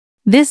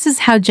This is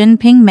how Jin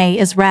Ping Mei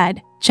is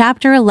read,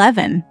 Chapter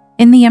 11,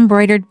 in the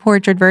embroidered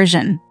portrait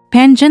version.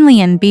 Pan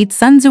Jinlian beats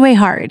Sun Zui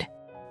hard.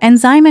 And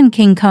Simon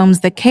King combs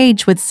the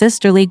cage with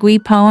Sisterly Gui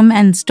poem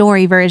and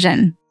story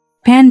version.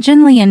 Pan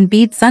Jinlian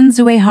beats Sun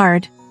Zui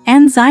hard,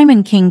 and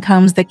Simon King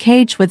combs the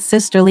cage with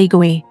Sisterly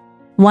Gui.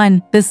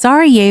 1. The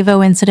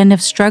Sarajevo Incident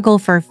of Struggle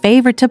for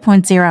Favor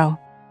 2.0.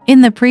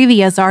 In the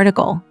previous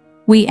article,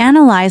 we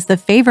analyzed the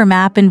favor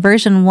map in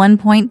version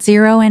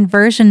 1.0 and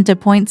version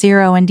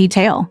 2.0 in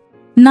detail,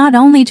 not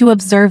only to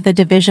observe the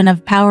division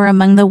of power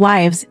among the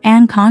wives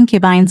and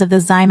concubines of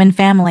the Simon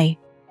family,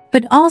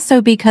 but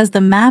also because the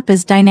map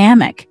is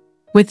dynamic,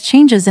 with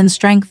changes in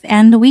strength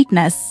and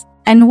weakness,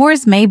 and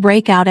wars may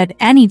break out at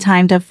any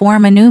time to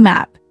form a new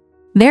map.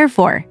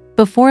 Therefore,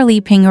 before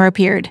Li Pinger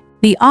appeared,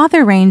 the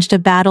author arranged a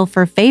battle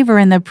for favor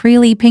in the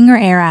pre-Li Pinger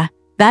era,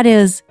 that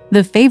is,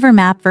 the favor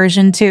map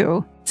version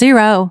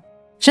 2.0.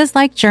 Just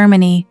like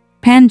Germany,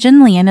 Pan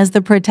Jinlian is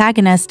the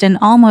protagonist in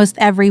almost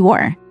every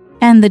war,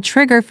 and the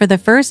trigger for the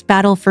first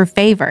battle for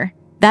favor,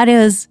 that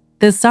is,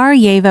 the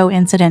Sarajevo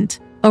incident,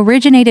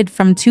 originated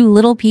from two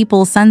little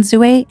people Sun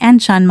Zui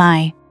and Chun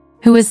Mai.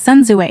 Who is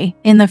Sun Zui?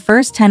 In the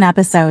first 10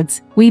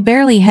 episodes, we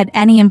barely had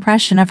any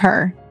impression of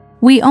her.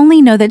 We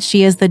only know that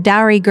she is the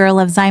dowry girl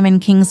of Simon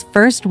King's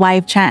first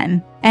wife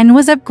Chen, and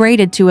was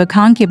upgraded to a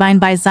concubine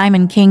by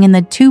Simon King in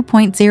the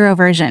 2.0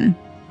 version.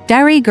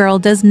 Dowry girl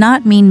does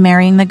not mean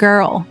marrying the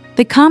girl.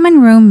 The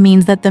common room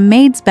means that the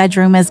maid's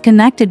bedroom is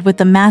connected with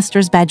the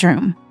master's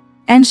bedroom,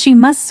 and she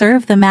must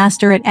serve the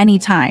master at any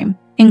time,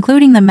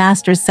 including the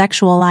master's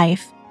sexual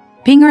life.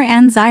 Pinger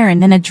and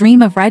Xiren in A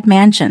Dream of Red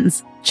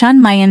Mansions,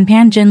 Chun Mai in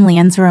Pan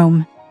Jinlian's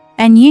room,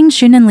 and Ying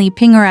Xun in Li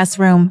Pinger's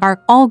room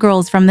are all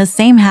girls from the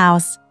same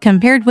house,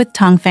 compared with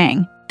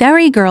Tongfang.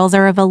 Dowry girls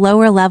are of a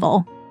lower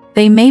level.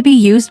 They may be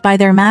used by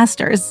their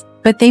masters,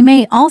 but they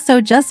may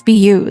also just be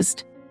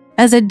used.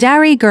 As a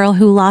dowry girl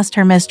who lost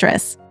her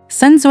mistress,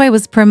 Sun Zui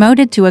was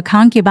promoted to a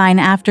concubine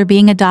after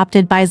being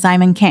adopted by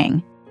Simon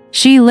King.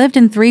 She lived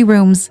in 3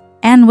 rooms,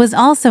 and was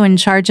also in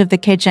charge of the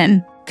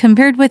kitchen.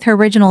 Compared with her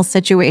original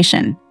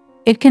situation,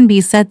 it can be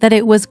said that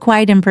it was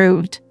quite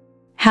improved.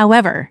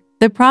 However,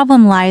 the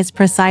problem lies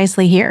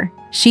precisely here.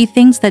 She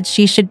thinks that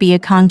she should be a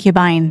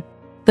concubine,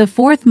 the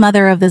 4th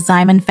mother of the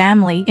Simon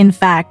family. In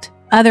fact,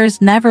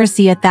 others never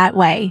see it that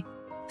way.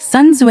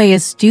 Sun Zui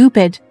is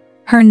stupid.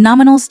 Her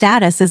nominal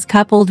status is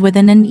coupled with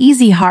an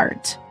uneasy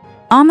heart.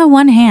 On the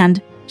one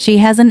hand, she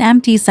has an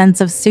empty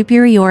sense of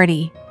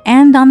superiority,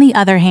 and on the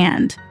other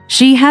hand,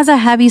 she has a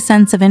heavy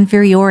sense of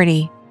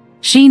inferiority.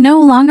 She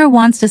no longer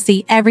wants to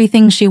see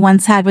everything she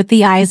once had with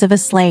the eyes of a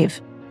slave,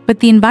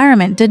 but the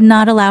environment did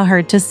not allow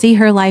her to see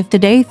her life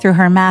today through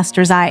her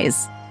master's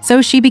eyes,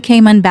 so she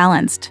became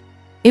unbalanced.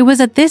 It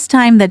was at this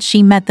time that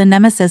she met the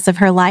nemesis of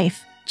her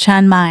life,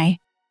 Chun Mai.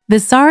 The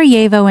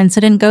Sarajevo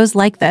incident goes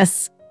like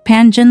this.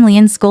 Pan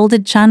Jinlian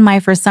scolded Chun Mai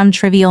for some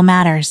trivial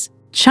matters.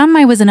 Chun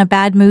Mai was in a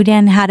bad mood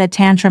and had a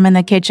tantrum in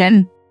the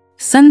kitchen.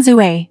 Sun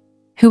Zui,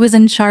 who was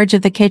in charge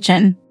of the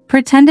kitchen,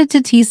 pretended to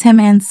tease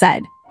him and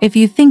said, "If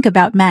you think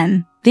about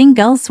men, think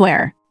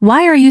elsewhere.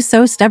 Why are you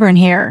so stubborn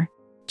here?"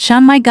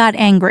 Chun Mai got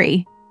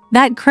angry.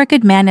 "That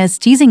crooked man is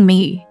teasing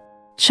me."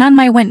 Chun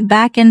Mai went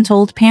back and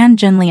told Pan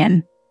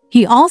Jinlian.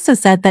 He also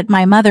said that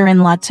my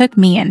mother-in-law took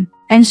me in,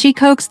 and she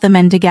coaxed the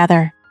men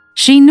together.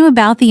 She knew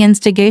about the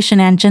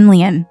instigation and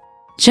Jinlian.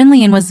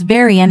 Jinlian was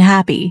very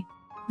unhappy.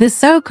 The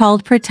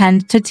so-called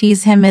pretend to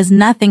tease him is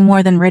nothing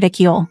more than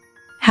ridicule.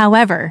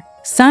 However,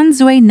 Sun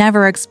Zui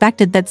never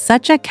expected that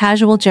such a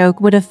casual joke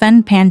would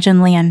offend Pan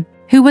Jinlian,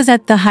 who was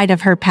at the height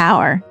of her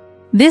power.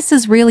 This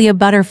is really a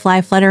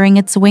butterfly fluttering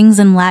its wings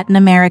in Latin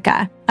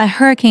America. A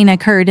hurricane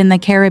occurred in the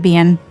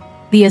Caribbean.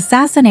 The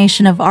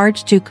assassination of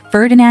Archduke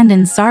Ferdinand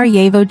in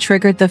Sarajevo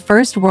triggered the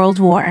First World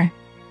War.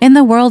 In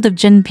the world of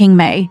Jin Ping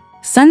Mei,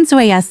 Sun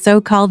Zui's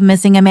so-called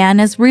missing a man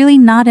is really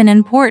not an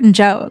important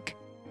joke,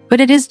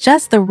 but it is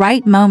just the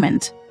right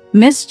moment.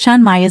 Miss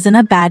Chun Mai is in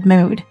a bad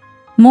mood.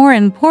 More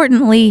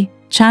importantly,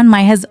 Chun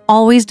Mai has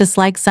always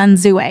disliked Sun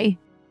Zui.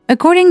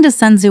 According to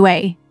Sun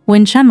Zui,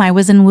 when Chun Mai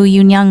was in Wu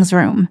Yunyang's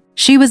room,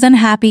 she was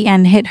unhappy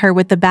and hit her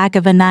with the back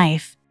of a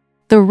knife.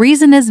 The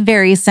reason is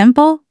very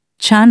simple.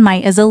 Chun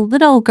Mai is a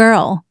little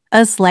girl,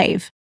 a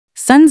slave.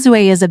 Sun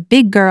Zui is a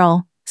big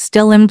girl,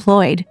 still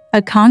employed,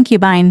 a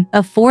concubine,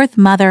 a 4th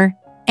mother,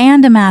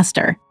 and a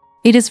master.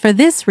 It is for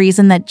this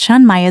reason that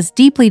Chun Mai is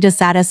deeply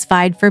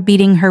dissatisfied for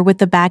beating her with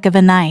the back of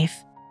a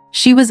knife.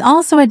 She was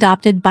also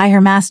adopted by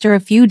her master a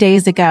few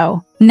days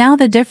ago. Now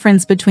the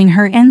difference between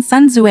her and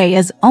Sun Zui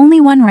is only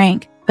 1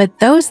 rank, but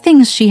those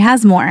things she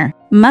has more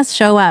must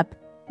show up.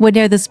 What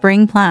are the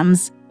spring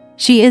plums?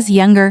 She is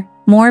younger,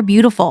 more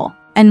beautiful,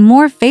 and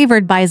more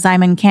favored by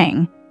Simon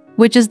King,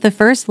 which is the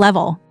first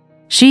level.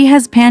 She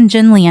has Pan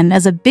Jinlian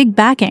as a big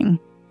backing,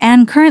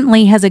 and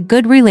currently has a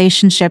good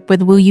relationship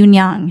with Wu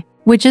Yunyang,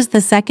 which is the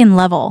second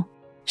level.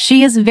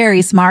 She is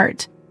very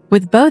smart,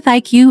 with both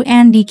IQ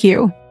and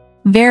EQ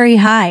very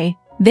high.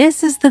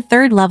 This is the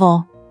third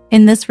level.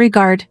 In this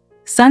regard,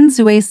 Sun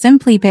Zui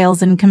simply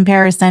pales in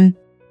comparison.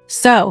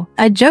 So,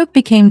 a joke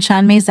became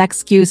Chun Mai's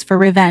excuse for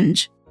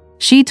revenge.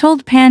 She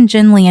told Pan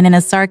Jinlian in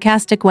a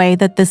sarcastic way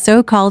that the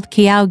so-called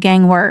Qiao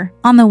gang were,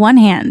 on the one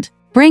hand,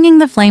 bringing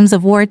the flames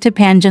of war to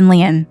Pan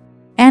Jinlian,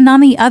 and on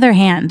the other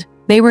hand,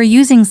 they were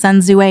using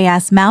Sun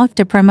Zue's mouth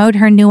to promote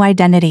her new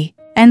identity,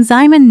 and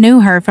Simon knew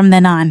her from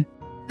then on.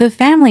 The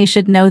family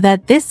should know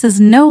that this is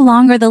no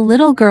longer the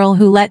little girl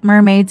who let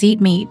mermaids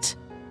eat meat,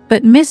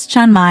 but Miss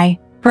Chunmai.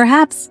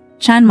 Perhaps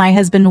Chunmai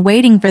has been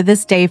waiting for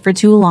this day for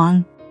too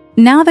long.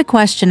 Now the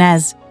question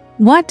is,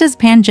 what does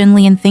Pan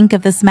Jinlian think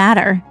of this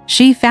matter?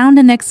 She found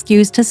an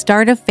excuse to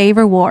start a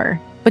favor war,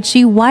 but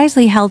she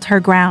wisely held her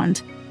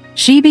ground.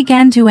 She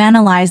began to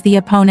analyze the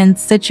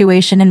opponent's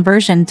situation in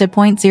version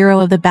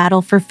 2.0 of the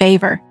battle for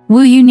favor.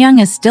 Wu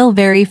Yunyang is still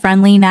very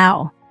friendly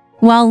now,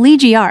 while Li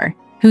Jiar,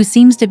 who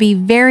seems to be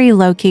very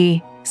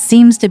low-key,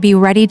 seems to be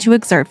ready to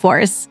exert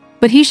force,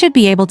 but he should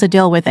be able to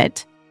deal with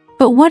it.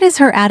 But what is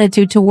her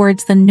attitude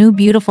towards the new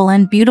beautiful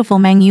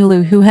Meng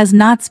Yulu who has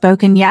not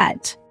spoken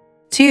yet?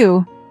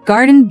 2.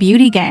 Garden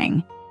Beauty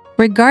Gang.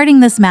 Regarding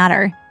this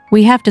matter,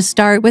 we have to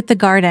start with the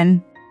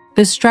garden.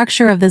 The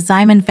structure of the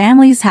Ximen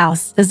family's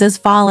house is as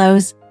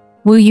follows.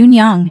 Wu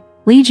Yunyang,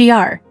 Li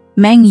Jiar,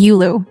 Meng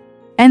Yulu,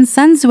 and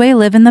Sun Zui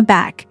live in the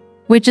back,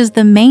 which is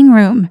the main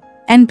room,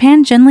 and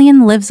Pan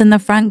Jinlian lives in the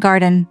front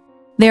garden.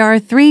 There are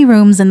 3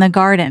 rooms in the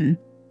garden,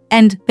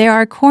 and there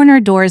are corner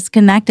doors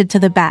connected to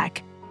the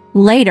back.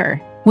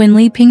 Later, when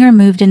Li Ping'er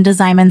moved into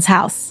Ximen's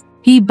house,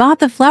 he bought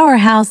the flower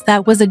house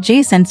that was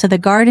adjacent to the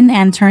garden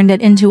and turned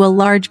it into a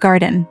large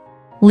garden.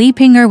 Li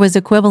Ping'er was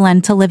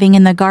equivalent to living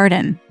in the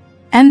garden.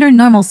 Under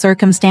normal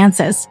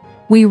circumstances,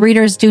 we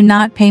readers do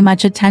not pay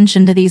much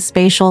attention to these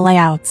spatial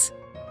layouts.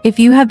 If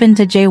you have been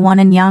to Jaewon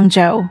in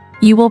Yangzhou,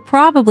 you will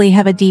probably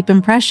have a deep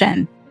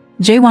impression.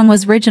 Jaewon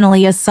was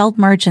originally a salt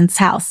merchant's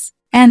house,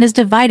 and is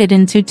divided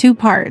into 2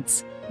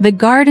 parts, the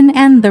garden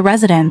and the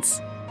residence.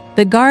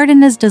 The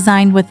garden is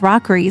designed with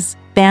rockeries,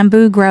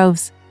 bamboo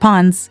groves,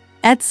 ponds,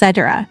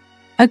 etc.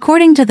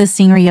 According to the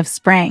scenery of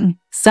spring,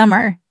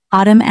 summer,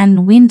 autumn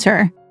and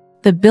winter.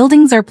 The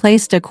buildings are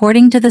placed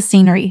according to the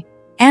scenery,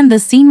 and the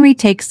scenery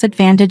takes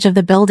advantage of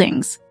the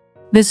buildings.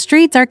 The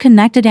streets are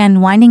connected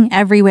and winding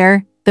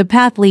everywhere. The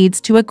path leads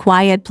to a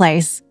quiet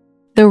place.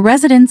 The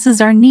residences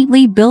are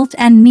neatly built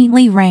and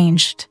neatly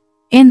ranged.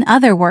 In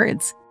other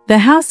words, the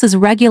house is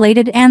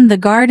regulated and the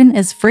garden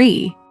is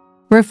free.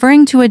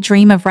 Referring to a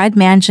dream of red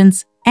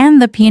mansions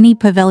and the peony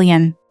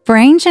pavilion, for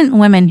ancient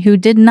women who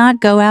did not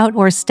go out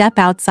or step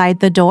outside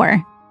the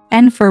door,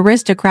 and for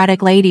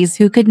aristocratic ladies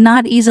who could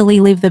not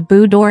easily leave the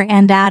boudoir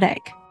and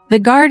attic. The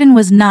garden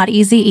was not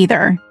easy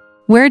either.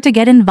 Where to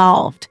get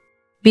involved?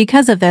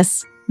 Because of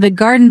this, the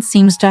garden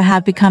seems to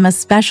have become a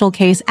special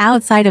case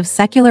outside of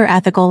secular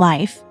ethical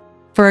life.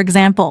 For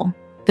example,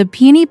 the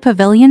peony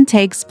pavilion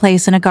takes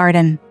place in a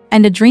garden,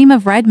 and A Dream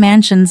of Red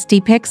Mansions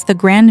depicts the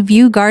Grand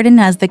View Garden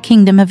as the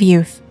kingdom of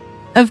youth.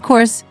 Of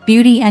course,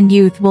 beauty and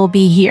youth will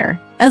be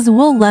here, as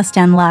will lust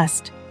and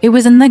lust. It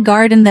was in the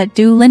garden that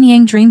Du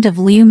Linying dreamed of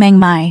Liu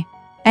Mengmai,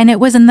 and it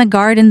was in the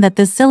garden that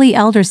the silly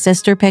elder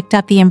sister picked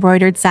up the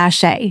embroidered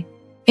sachet.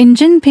 In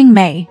Jin Ping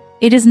Mei,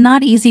 it is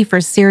not easy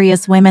for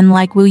serious women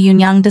like Wu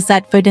Yunyang to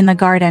set foot in the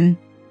garden.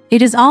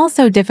 It is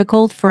also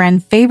difficult for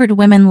unfavored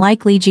women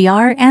like Li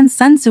Jiar and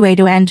Sun Sui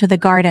to enter the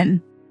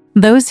garden.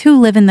 Those who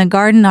live in the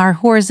garden are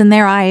whores in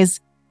their eyes,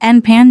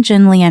 and Pan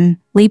Jinlian,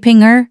 Li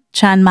Ping'er,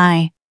 Chan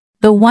Mai.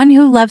 The one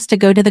who loves to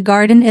go to the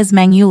garden is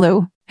Meng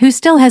Yulu, who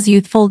still has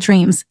youthful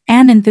dreams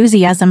and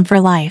enthusiasm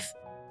for life.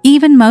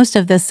 Even most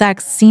of the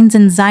sex scenes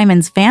in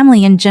Ximen's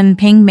family and Jin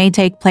Ping Mei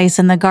take place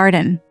in the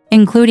garden,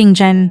 including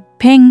Jin,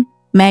 Ping,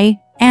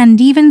 Mei,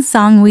 and even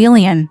Song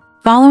Weilian.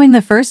 Following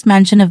the first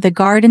mention of the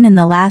garden in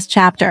the last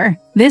chapter,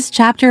 this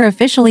chapter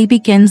officially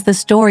begins the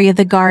story of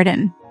the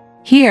garden.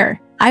 Here,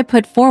 I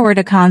put forward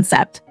a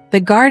concept, the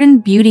Garden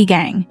Beauty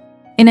Gang.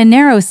 In a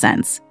narrow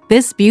sense,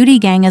 this beauty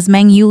gang is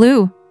Meng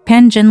Yulu,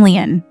 Pan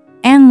Jinlian,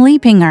 and Li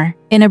Ping'er.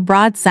 In a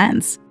broad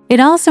sense,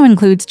 it also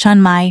includes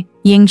Chun Mai,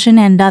 Yingshan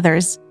and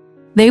others.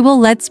 They will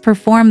let's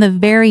perform the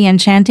very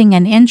enchanting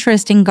and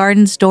interesting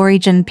garden story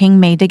Jin Ping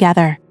Mei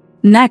together.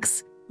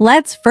 Next,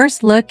 let's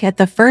first look at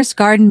the first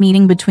garden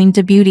meeting between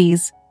two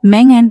beauties,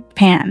 Meng and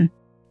Pan.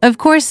 Of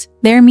course,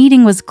 their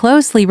meeting was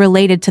closely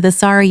related to the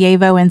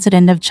Sarajevo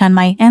incident of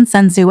Chunmai and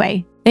Sun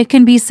Zui. It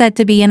can be said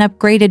to be an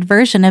upgraded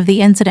version of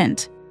the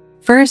incident.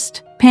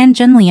 First, Pan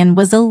Jinlian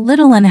was a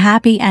little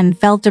unhappy and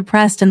felt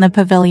depressed in the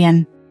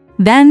pavilion.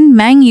 Then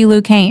Meng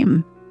Yulu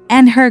came,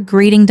 and her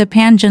greeting to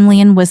Pan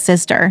Jinlian was,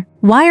 "Sister,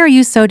 why are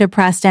you so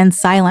depressed and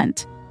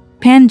silent?"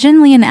 Pan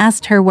Jinlian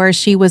asked her where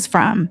she was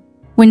from.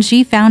 When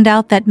she found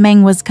out that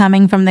Meng was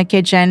coming from the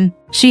kitchen,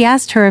 she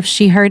asked her if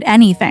she heard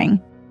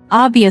anything.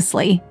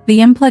 Obviously,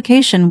 the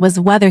implication was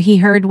whether he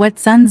heard what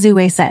Sun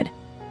Zui said.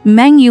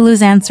 Meng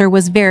Yulu's answer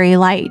was very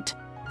light.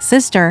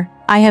 "Sister,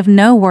 I have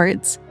no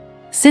words."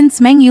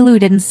 Since Meng Yulu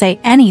didn't say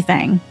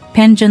anything,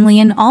 Pan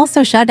Jinlian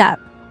also shut up.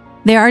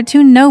 There are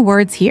two no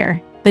words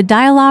here. The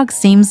dialogue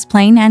seems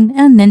plain and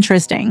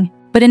uninteresting,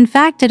 but in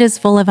fact it is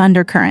full of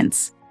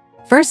undercurrents.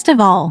 First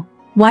of all,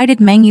 why did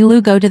Meng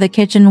Yulu go to the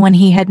kitchen when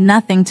he had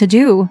nothing to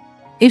do?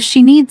 If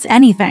she needs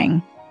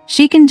anything,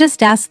 She can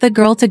just ask the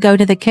girl to go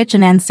to the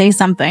kitchen and say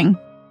something.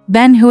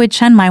 Ben Hui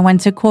Chenmai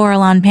went to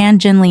quarrel on Pan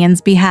Jinlian's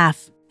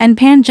behalf, and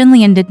Pan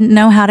Jinlian didn't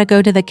know how to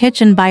go to the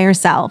kitchen by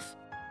herself.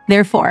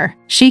 Therefore,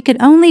 she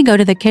could only go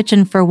to the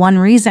kitchen for one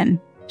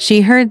reason. She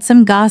heard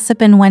some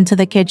gossip and went to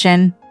the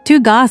kitchen to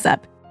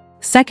gossip.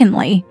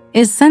 Secondly,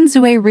 is Sun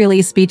Zue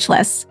really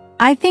speechless?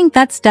 I think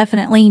that's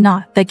definitely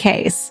not the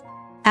case.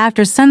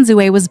 After Sun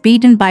Zue was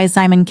beaten by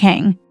Simon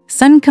King,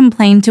 Sun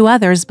complained to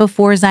others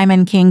before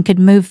Simon King could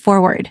move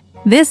forward.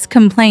 This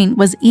complaint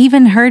was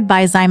even heard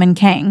by Simon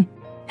King.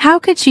 How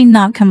could she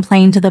not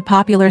complain to the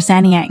popular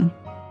Sanyang?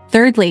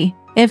 Thirdly,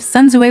 if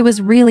Sun Zue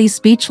was really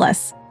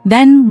speechless,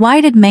 then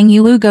why did Meng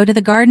Yulu go to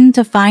the garden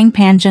to find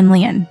Pan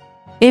Jinlian?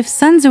 If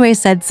Sun Zue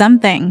said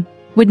something,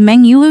 would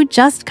Meng Yulu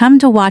just come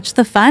to watch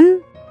the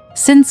fun?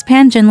 Since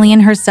Pan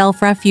Jinlian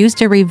herself refused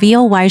to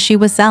reveal why she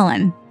was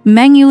sullen,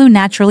 Meng Yulu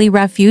naturally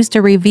refused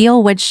to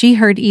reveal what she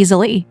heard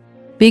easily.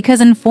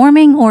 Because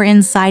informing or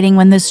inciting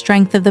when the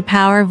strength of the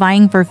power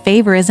vying for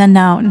favor is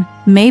unknown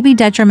may be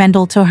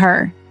detrimental to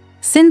her.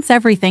 Since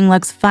everything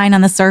looks fine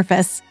on the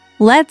surface,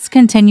 let's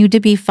continue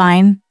to be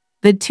fine.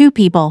 The two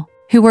people,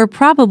 who were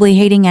probably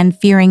hating and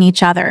fearing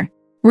each other,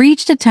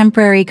 reached a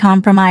temporary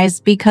compromise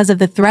because of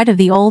the threat of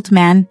the old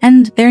man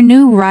and their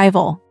new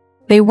rival.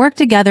 They worked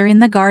together in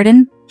the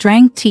garden,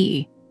 drank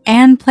tea,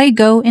 and played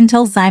Go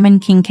until Simon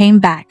King came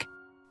back.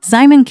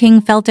 Simon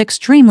King felt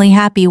extremely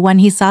happy when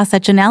he saw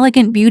such an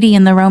elegant beauty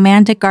in the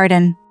romantic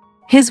garden.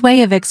 His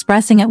way of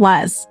expressing it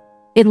was,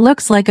 "It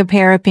looks like a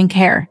pair of pink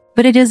hair,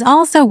 but it is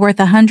also worth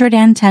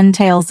 110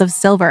 taels of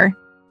silver."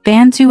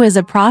 Bantu is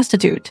a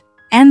prostitute,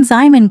 and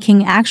Simon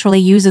King actually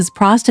uses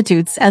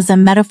prostitutes as a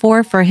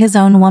metaphor for his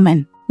own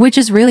woman, which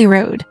is really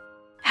rude.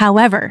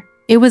 However,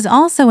 it was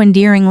also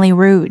endearingly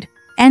rude,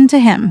 and to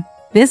him,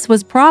 this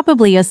was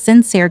probably a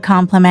sincere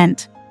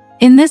compliment.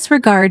 In this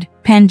regard,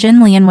 Pan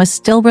Jinlian was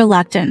still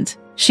reluctant.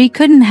 She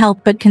couldn't help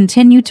but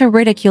continue to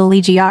ridicule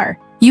Li Jiar.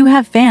 "You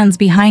have fans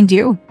behind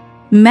you."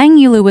 Meng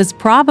Yulu was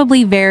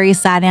probably very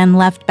sad and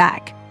left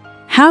back.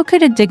 How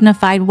could a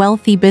dignified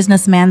wealthy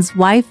businessman's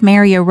wife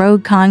marry a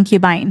rogue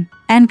concubine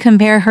and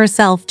compare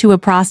herself to a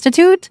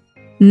prostitute?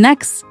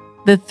 Next,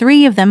 the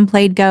three of them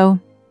played Go,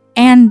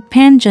 and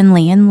Pan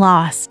Jinlian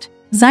lost.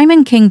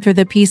 Simon King threw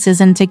the pieces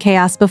into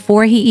chaos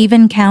before he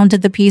even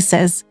counted the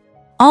pieces.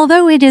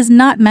 Although it is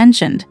not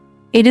mentioned,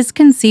 it is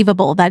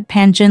conceivable that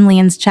Pan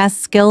Jinlian's chess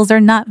skills are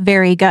not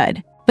very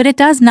good, but it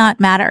does not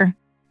matter,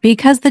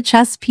 because the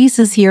chess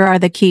pieces here are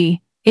the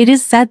key. It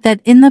is said that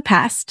in the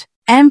past,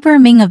 Emperor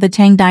Ming of the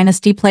Tang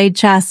dynasty played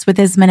chess with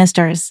his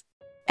ministers,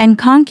 and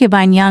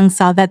concubine Yang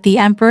saw that the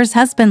emperor's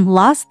husband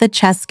lost the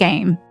chess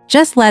game.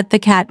 Just let the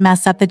cat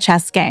mess up the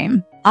chess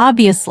game.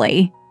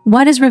 Obviously,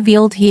 what is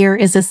revealed here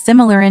is a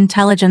similar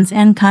intelligence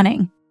and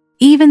cunning.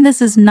 Even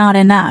this is not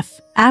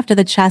enough. After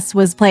the chess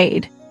was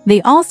played,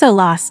 they also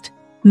lost.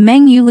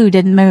 Meng Yulu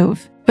didn't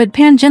move, but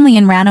Pan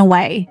Jinlian ran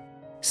away.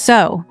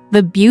 So,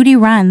 the beauty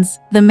runs,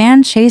 the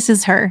man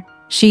chases her,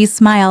 she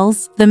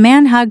smiles, the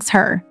man hugs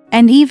her,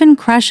 and even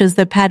crushes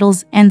the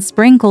petals and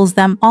sprinkles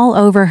them all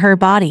over her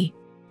body.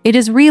 It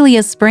is really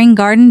a spring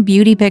garden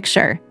beauty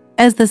picture.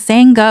 As the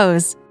saying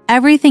goes,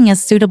 everything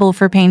is suitable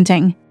for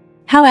painting.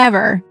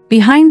 However,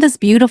 behind this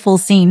beautiful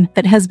scene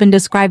that has been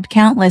described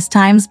countless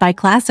times by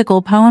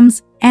classical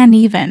poems and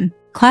even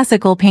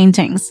classical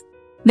paintings,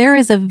 there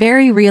is a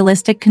very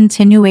realistic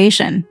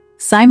continuation.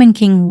 Simon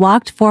King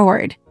walked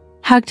forward,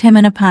 hugged him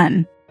in a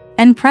pun,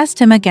 and pressed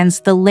him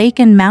against the lake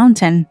and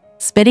mountain,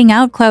 spitting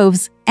out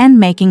cloves and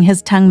making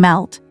his tongue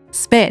melt.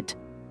 Spit.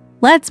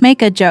 Let's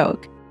make a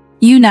joke.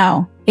 You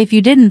know, if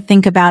you didn't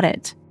think about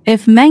it,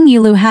 if Meng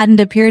Yulu hadn't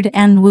appeared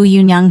and Wu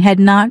Yunyang had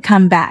not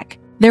come back,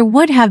 there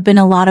would have been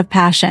a lot of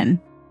passion.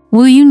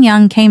 Wu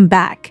Yunyang came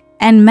back,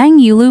 and Meng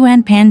Yulu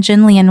and Pan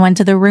Jinlian went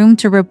to the room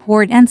to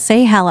report and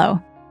say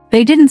hello.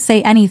 They didn't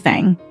say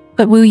anything,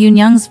 but Wu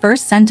Yunyang's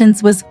first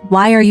sentence was,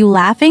 "Why are you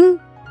laughing?"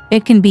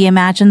 It can be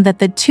imagined that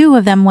the two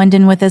of them went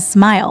in with a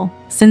smile.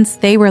 Since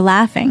they were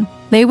laughing,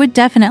 they would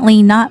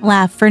definitely not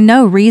laugh for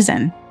no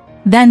reason.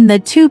 Then the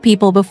two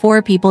people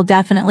before people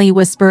definitely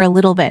whisper a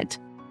little bit.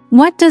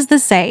 "What does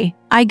this say?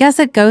 I guess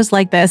it goes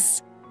like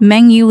this,"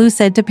 Meng Yulu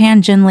said to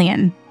Pan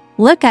Jinlian.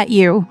 "Look at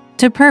you,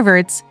 two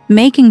perverts,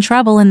 making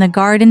trouble in the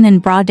garden in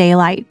broad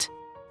daylight.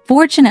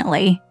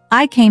 Fortunately,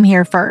 I came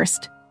here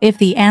first. If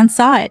the ant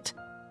saw it,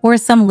 or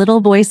some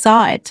little boy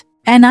saw it,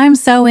 and I'm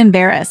so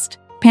embarrassed."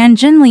 Pan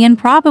Jinlian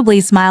probably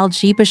smiled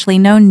sheepishly.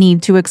 No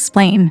need to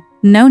explain,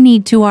 no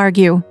need to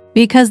argue,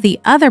 because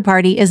the other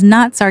party is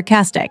not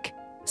sarcastic,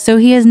 so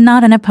he is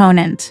not an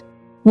opponent.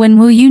 When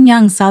Wu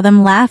Yunyang saw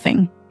them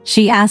laughing,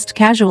 she asked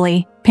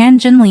casually. Pan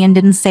Jinlian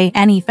didn't say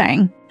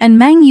anything, and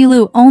Meng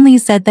Yulu only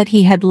said that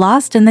he had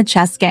lost in the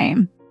chess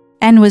game,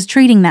 and was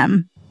treating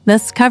them,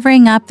 thus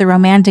covering up the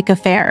romantic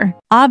affair.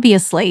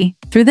 Obviously,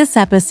 through this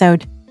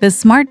episode, the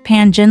smart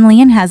Pan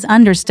Jinlian has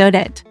understood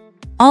it.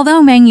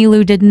 Although Meng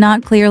Yulu did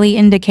not clearly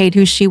indicate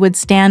who she would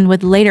stand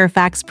with, later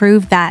facts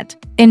prove that,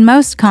 in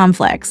most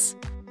conflicts,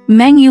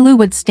 Meng Yulu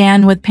would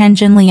stand with Pan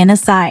Jinlian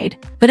aside,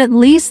 but at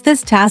least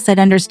this tacit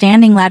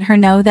understanding let her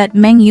know that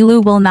Meng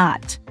Yulu will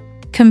not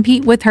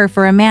compete with her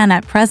for a man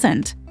at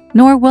present,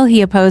 nor will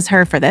he oppose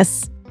her for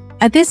this.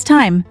 At this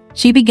time,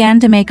 she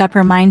began to make up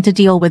her mind to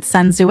deal with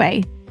Sun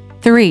Zui.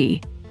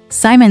 3.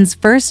 Simon's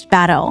first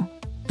battle.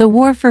 The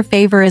war for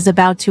favor is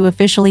about to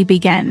officially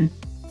begin,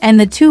 and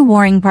the two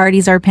warring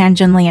parties are Pan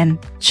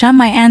Jinlian, Chen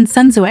Mai and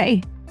Sun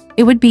Zui.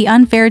 It would be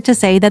unfair to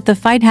say that the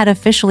fight had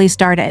officially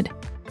started.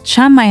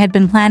 Chen Mai had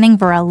been planning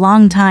for a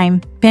long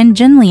time. Pan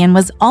Jinlian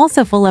was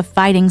also full of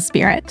fighting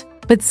spirit,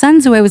 but Sun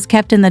Zui was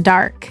kept in the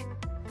dark.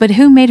 But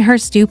who made her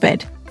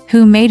stupid?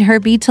 Who made her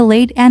be too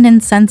late and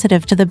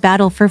insensitive to the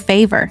battle for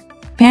favor?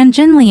 Pan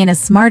Jinlian is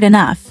smart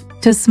enough,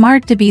 too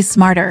smart to be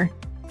smarter.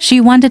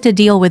 She wanted to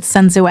deal with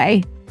Sun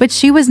Zui, but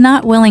she was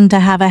not willing to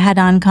have a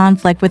head-on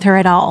conflict with her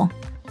at all.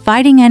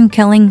 Fighting and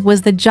killing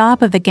was the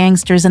job of the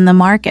gangsters in the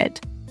market.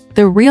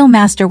 The real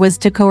master was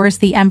to coerce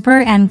the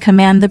emperor and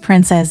command the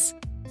princes.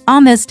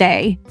 On this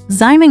day,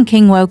 Simon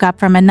King woke up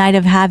from a night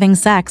of having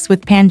sex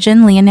with Pan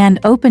Jinlian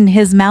and opened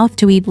his mouth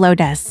to eat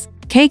lotus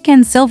cake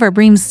and silver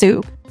bream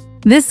soup.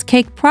 This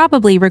cake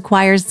probably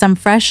requires some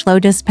fresh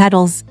lotus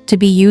petals to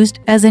be used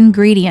as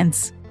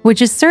ingredients, which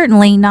is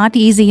certainly not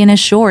easy in a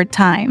short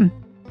time.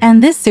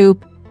 And this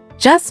soup,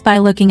 just by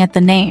looking at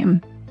the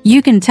name,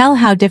 you can tell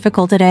how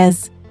difficult it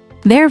is.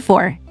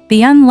 Therefore,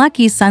 the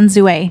unlucky Sun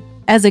Zui,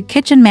 as a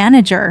kitchen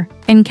manager,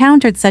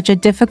 encountered such a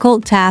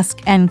difficult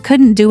task and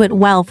couldn't do it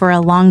well for a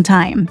long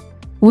time.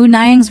 Wu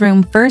Niang's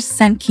room first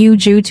sent Qiu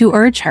Ju to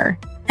urge her,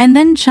 and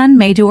then Chen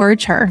Mei to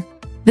urge her.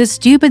 The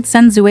stupid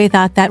Sun Zui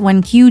thought that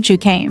when Qiu Ju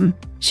came,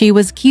 she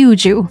was Qiu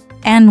Ju,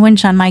 and when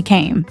Chen Mai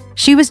came,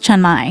 she was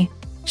Chen Mai.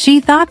 She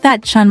thought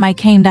that Chen Mai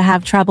came to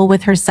have trouble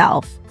with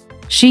herself.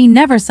 She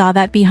never saw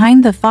that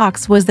behind the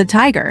fox was the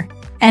tiger,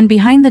 and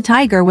behind the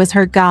tiger was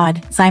her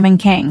god, Simon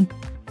King.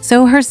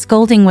 So her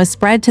scolding was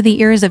spread to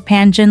the ears of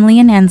Pan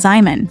Jinlian and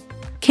Simon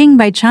King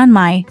by Chen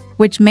Mai,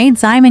 which made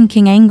Simon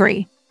King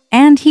angry,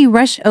 and he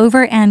rushed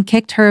over and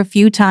kicked her a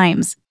few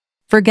times.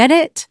 Forget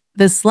it,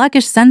 the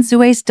sluggish Sun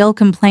Zui still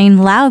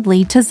complained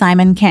loudly to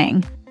Simon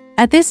King.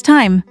 At this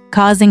time,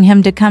 causing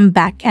him to come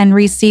back and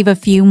receive a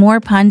few more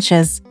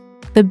punches.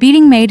 The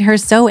beating made her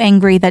so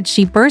angry that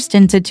she burst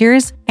into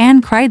tears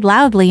and cried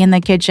loudly in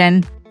the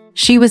kitchen.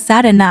 She was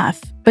sad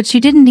enough, but she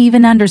didn't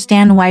even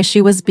understand why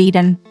she was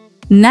beaten.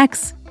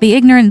 Next, the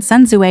ignorant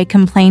Sun Zui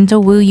complained to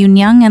Wu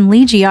Yunyang and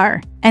Li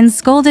Jier, and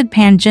scolded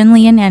Pan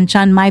Jinlian and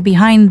Chen Mai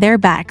behind their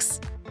backs.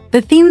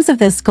 The themes of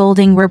this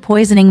scolding were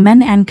poisoning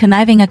men and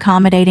conniving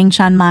accommodating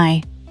Chen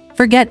Mai.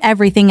 Forget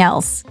everything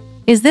else.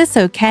 Is this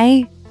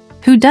okay?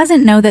 Who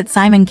doesn't know that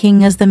Simon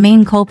King is the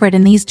main culprit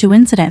in these two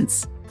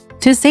incidents?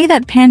 To say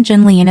that Pan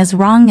Jinlian is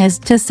wrong is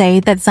to say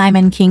that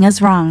Simon King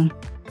is wrong.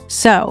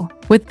 So,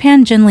 with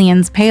Pan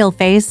Jinlian's pale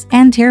face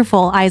and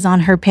tearful eyes on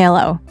her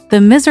pillow,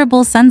 the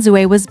miserable Sun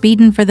Zui was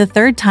beaten for the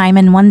third time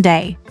in one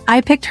day. I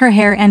picked her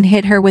hair and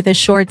hit her with a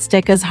short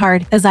stick as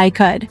hard as I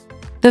could.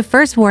 The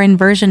first war in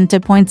version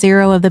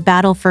 2.0 of the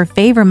battle for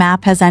favor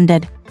map has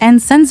ended,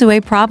 and Sun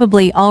Zui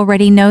probably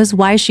already knows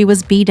why she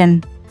was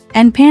beaten.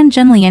 And Pan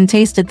Jinlian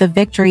tasted the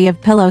victory of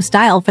pillow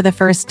style for the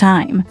first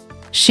time.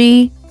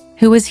 She,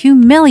 who was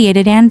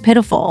humiliated and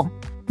pitiful,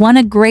 won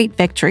a great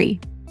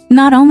victory.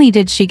 Not only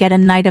did she get a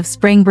night of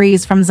spring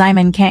breeze from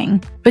Simon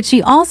King, but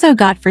she also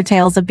got for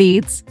tails of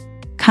beads.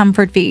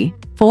 Comfort fee.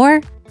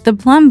 4. The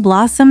plum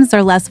blossoms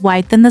are less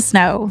white than the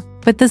snow,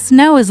 but the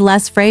snow is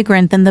less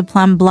fragrant than the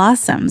plum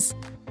blossoms.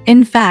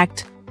 In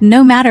fact,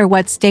 no matter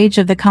what stage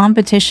of the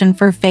competition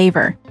for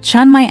favor,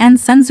 Chen Mai and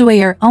Sun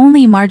Zui are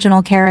only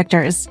marginal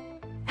characters.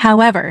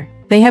 However,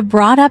 they have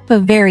brought up a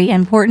very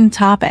important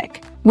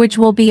topic, which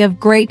will be of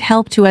great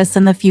help to us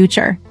in the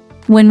future,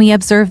 when we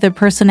observe the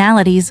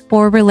personalities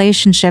or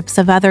relationships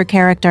of other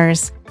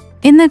characters.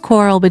 In the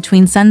quarrel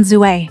between Sun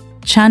Zui,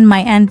 Chen Mai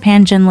and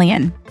Pan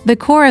Jinlian, the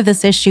core of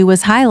this issue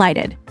was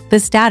highlighted, the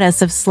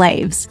status of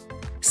slaves.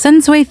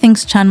 Sun Zui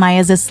thinks Chen Mai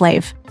is a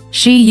slave.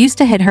 She used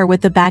to hit her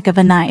with the back of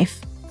a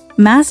knife.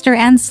 Master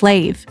and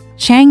slave,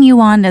 Chang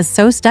Yuan is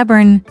so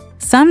stubborn,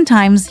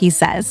 sometimes he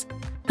says.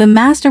 The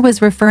master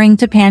was referring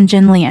to Pan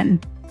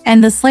Jinlian,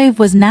 and the slave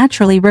was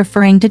naturally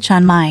referring to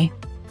Chen Mai.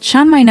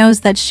 Chen Mai knows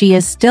that she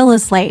is still a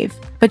slave,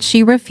 but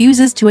she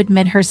refuses to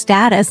admit her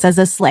status as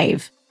a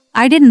slave.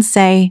 I didn't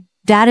say,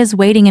 Dad is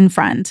waiting in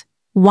front.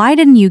 Why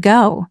didn't you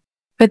go?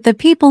 But the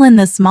people in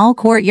the small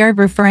courtyard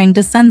referring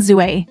to Sun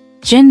Zui,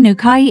 Jin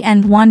Nukai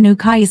and Wan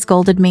Nukai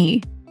scolded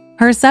me.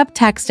 Her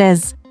subtext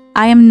is,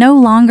 I am no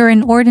longer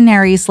an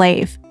ordinary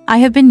slave. I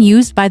have been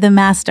used by the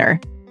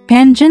master.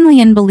 Pan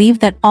Jinlian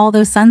believed that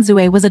although Sun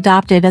Zui was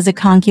adopted as a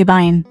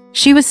concubine,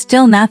 she was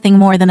still nothing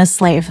more than a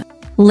slave.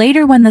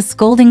 Later when the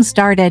scolding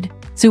started,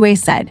 Zui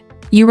said,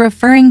 You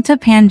referring to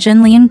Pan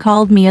Jinlian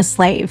called me a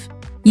slave.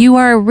 You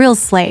are a real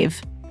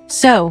slave.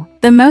 So,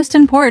 the most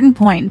important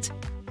point.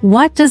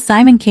 What does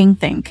Simon King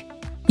think?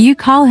 You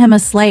call him a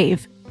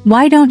slave.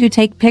 Why don't you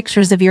take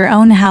pictures of your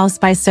own house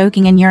by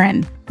soaking in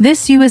urine?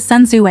 This you is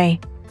Sun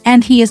Zui,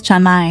 and he is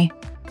Chen Mai.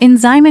 In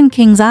Simon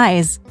King's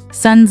eyes,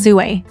 Sun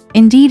Zue,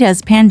 indeed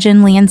as Pan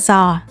Jinlian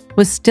saw,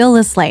 was still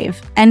a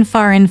slave and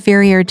far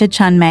inferior to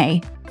Chun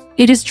Mei.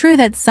 It is true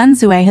that Sun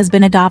Zue has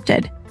been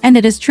adopted, and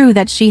it is true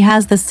that she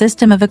has the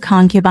system of a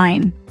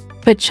concubine.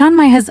 But Chun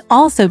Mei has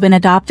also been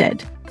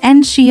adopted,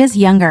 and she is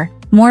younger,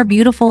 more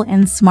beautiful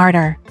and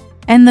smarter.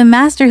 And the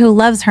master who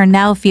loves her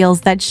now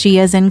feels that she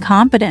is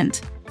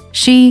incompetent.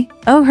 She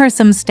owes her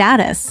some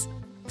status.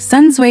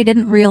 Sun Zue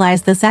didn't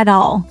realize this at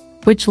all,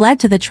 which led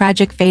to the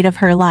tragic fate of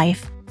her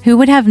life. Who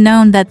would have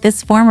known that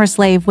this former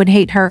slave would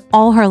hate her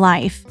all her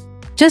life,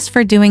 just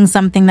for doing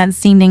something that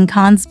seemed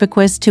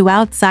inconspicuous to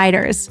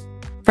outsiders?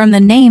 From the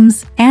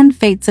names and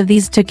fates of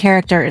these two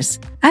characters,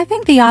 I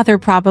think the author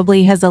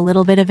probably has a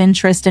little bit of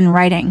interest in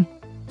writing.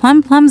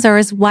 Plums are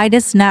as white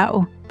as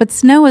snow, but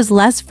snow is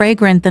less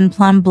fragrant than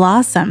plum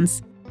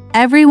blossoms.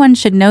 Everyone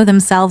should know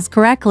themselves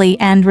correctly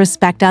and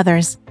respect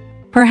others.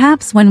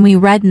 Perhaps when we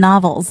read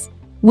novels,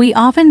 we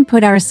often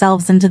put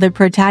ourselves into the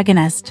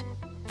protagonist.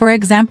 For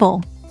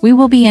example, we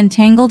will be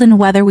entangled in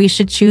whether we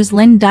should choose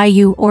Lin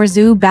Daiyu or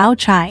Zhu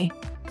Baochai.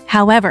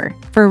 However,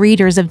 for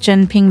readers of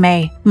Jin Ping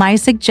Mei, my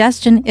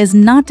suggestion is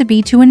not to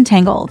be too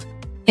entangled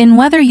in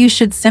whether you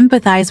should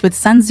sympathize with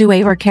Sun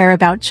Zue or care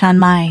about Chun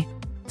Mei.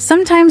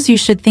 Sometimes you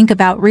should think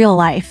about real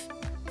life.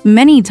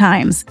 Many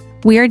times,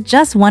 we are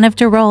just one of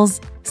two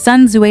roles.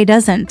 Sun Zue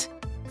doesn't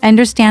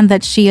understand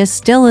that she is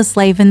still a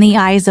slave in the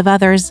eyes of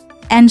others,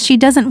 and she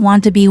doesn't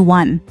want to be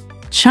one.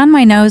 Chun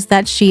Mei knows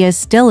that she is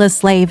still a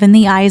slave in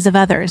the eyes of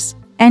others,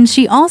 and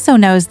she also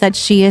knows that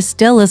she is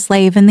still a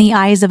slave in the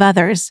eyes of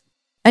others.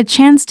 A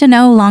chance to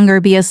no longer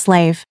be a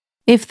slave.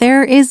 If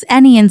there is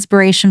any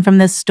inspiration from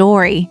this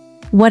story,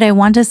 what I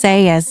want to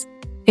say is,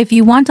 if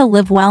you want to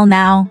live well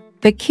now,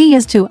 the key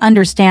is to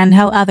understand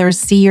how others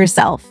see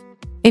yourself.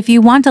 If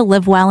you want to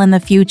live well in the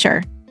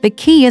future, the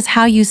key is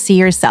how you see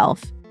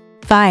yourself.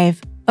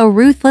 5. A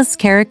ruthless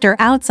character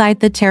outside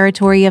the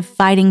territory of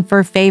fighting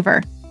for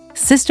favor.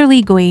 Sister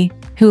Li Gui,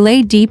 who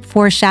lay deep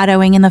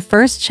foreshadowing in the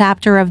first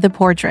chapter of the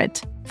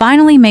portrait,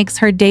 finally makes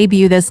her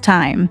debut this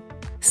time.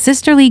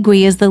 Sister Li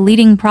Gui is the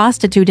leading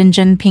prostitute in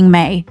Jin Ping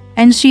Mei,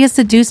 and she is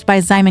seduced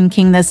by Simon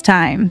King this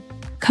time.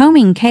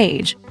 Combing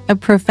cage, a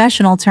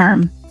professional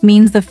term,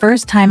 means the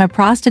first time a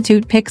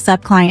prostitute picks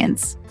up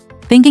clients.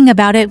 Thinking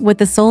about it with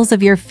the soles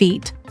of your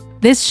feet.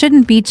 This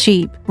shouldn't be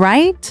cheap,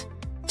 right?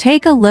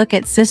 Take a look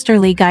at Sister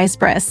Li Gui's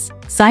bris.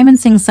 Simon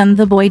sings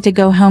the boy to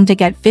go home to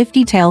get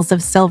 50 taels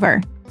of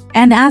silver,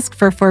 and ask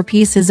for 4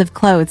 pieces of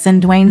clothes in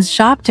Dwayne's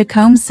shop to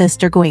comb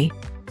Sister Gui.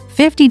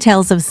 50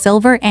 taels of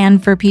silver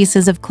and 4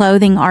 pieces of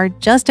clothing are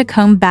just a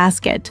comb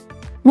basket.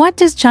 What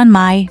does Chun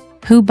Mei,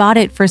 who bought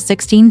it for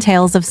 16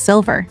 taels of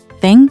silver,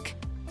 think?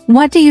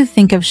 What do you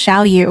think of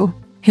Xiao Yu,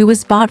 who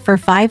was bought for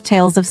 5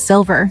 taels of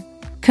silver?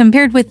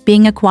 Compared with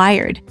being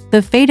acquired,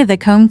 the fate of the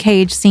comb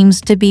cage seems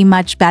to be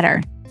much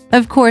better.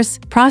 Of course,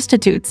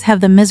 prostitutes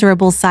have the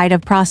miserable side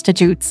of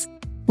prostitutes.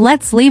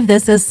 Let's leave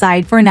this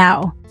aside for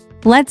now.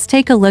 Let's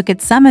take a look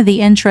at some of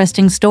the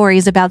interesting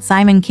stories about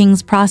Simon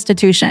King's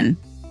prostitution.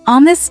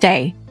 On this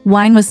day,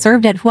 wine was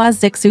served at Hua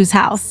Zixu's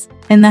house,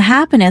 and the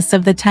happiness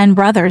of the 10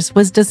 brothers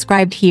was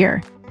described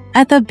here.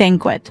 At the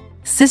banquet,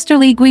 Sister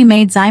Li Gui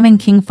made Simon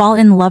King fall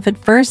in love at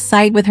first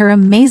sight with her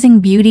amazing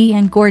beauty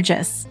and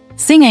gorgeous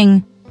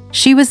singing.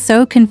 She was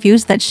so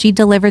confused that she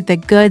delivered the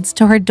goods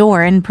to her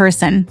door in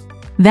person.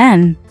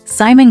 Then,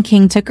 Simon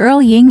King took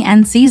Earl Ying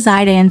and Si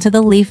Zaida into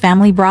the Li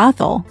family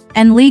brothel,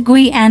 and Li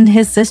Gui and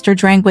his sister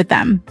drank with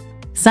them.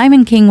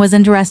 Simon King was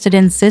interested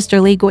in Sister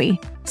Li Gui,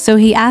 so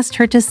he asked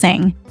her to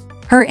sing.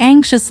 Her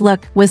anxious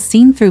look was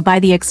seen through by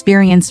the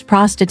experienced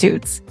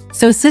prostitutes,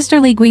 so Sister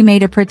Li Gui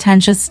made a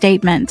pretentious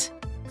statement.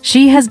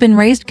 She has been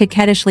raised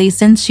coquettishly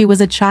since she was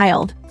a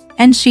child,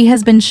 and she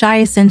has been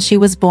shy since she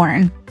was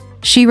born.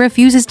 She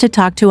refuses to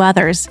talk to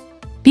others.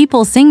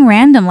 People sing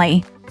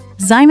randomly.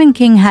 Simon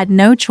King had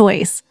no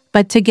choice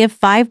but to give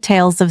 5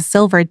 taels of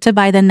silver to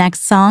buy the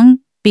next song,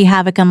 Be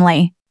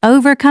Havicumly,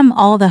 overcome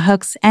all the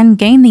hooks and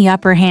gain the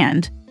upper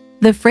hand.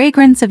 The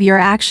fragrance of your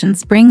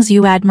actions brings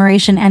you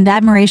admiration and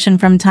admiration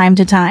from time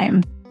to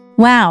time.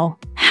 Wow,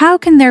 how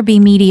can there be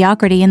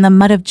mediocrity in the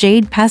mud of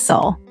Jade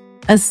Pestle?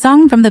 A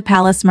song from the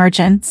palace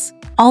merchants.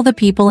 All the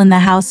people in the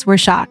house were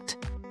shocked.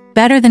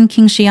 Better than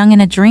King Xiang in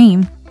a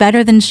dream,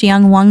 better than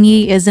Xiang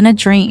Wangyi is in a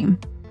dream.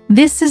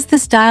 This is the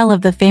style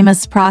of the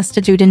famous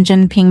prostitute in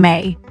Jin Ping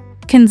Mei.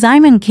 Can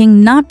Simon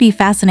King not be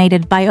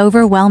fascinated by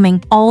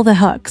overwhelming all the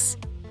hooks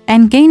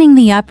and gaining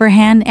the upper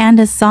hand and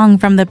a song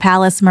from the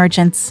palace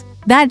merchants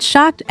that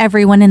shocked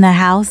everyone in the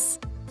house?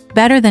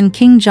 Better than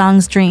King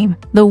Zhong's dream,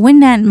 the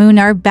wind and moon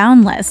are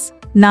boundless,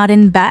 not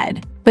in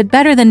bed, but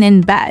better than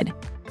in bed.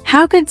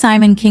 How could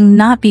Simon King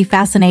not be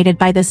fascinated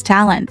by this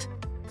talent?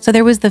 So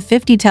there was the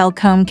 50-tael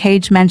comb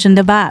cage mentioned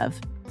above.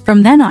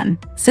 From then on,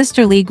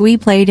 Sister Li Gui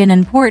played an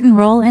important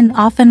role and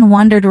often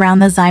wandered around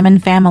the Simon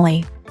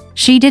family.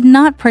 She did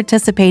not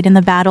participate in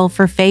the battle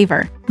for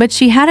favor, but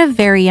she had a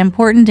very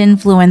important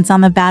influence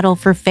on the battle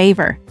for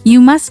favor. You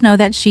must know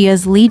that she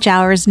is Li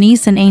Zhao's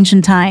niece in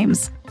ancient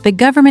times. The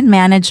government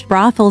managed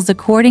brothels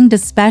according to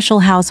special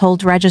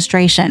household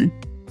registration.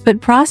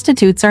 But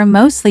prostitutes are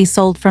mostly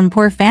sold from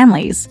poor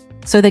families,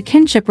 so the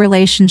kinship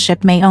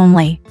relationship may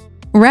only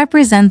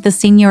represent the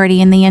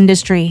seniority in the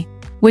industry,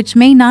 which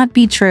may not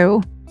be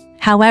true.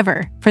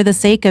 However, for the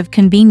sake of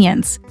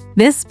convenience,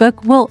 this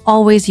book will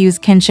always use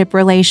kinship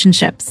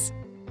relationships.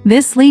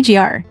 This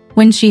Ligiar,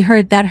 when she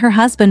heard that her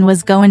husband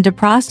was going to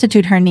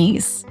prostitute her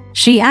niece,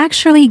 she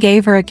actually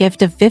gave her a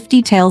gift of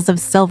 50 taels of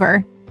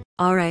silver.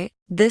 Alright,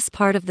 this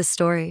part of the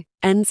story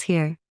ends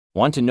here.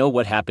 Want to know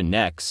what happened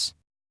next?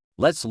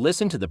 Let's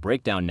listen to the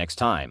breakdown next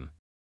time.